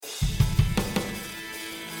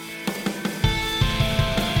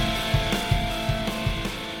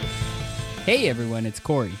Hey everyone, it's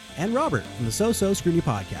Corey. And Robert from the So Scrutiny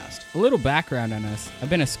podcast. A little background on us. I've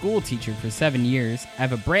been a school teacher for 7 years, I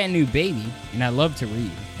have a brand new baby, and I love to read.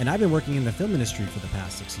 And I've been working in the film industry for the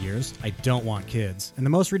past 6 years. I don't want kids. And the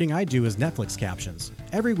most reading I do is Netflix captions.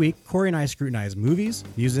 Every week, Corey and I scrutinize movies,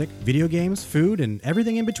 music, video games, food, and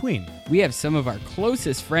everything in between. We have some of our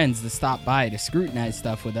closest friends that stop by to scrutinize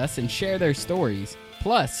stuff with us and share their stories.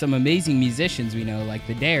 Plus, some amazing musicians we know like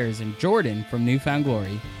the Dares and Jordan from Newfound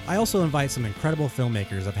Glory. I also invite some incredible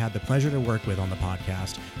filmmakers I've had the pleasure to work with on the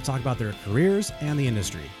podcast to talk about their careers and the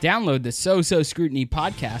industry. Download the So Scrutiny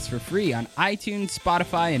podcast for free on iTunes,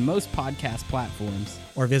 Spotify, and most podcast platforms.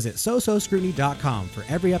 Or visit sososcrutiny.com for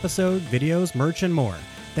every episode, videos, merch, and more.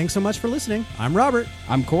 Thanks so much for listening. I'm Robert.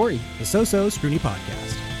 I'm Corey. The So Scrutiny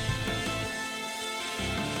podcast.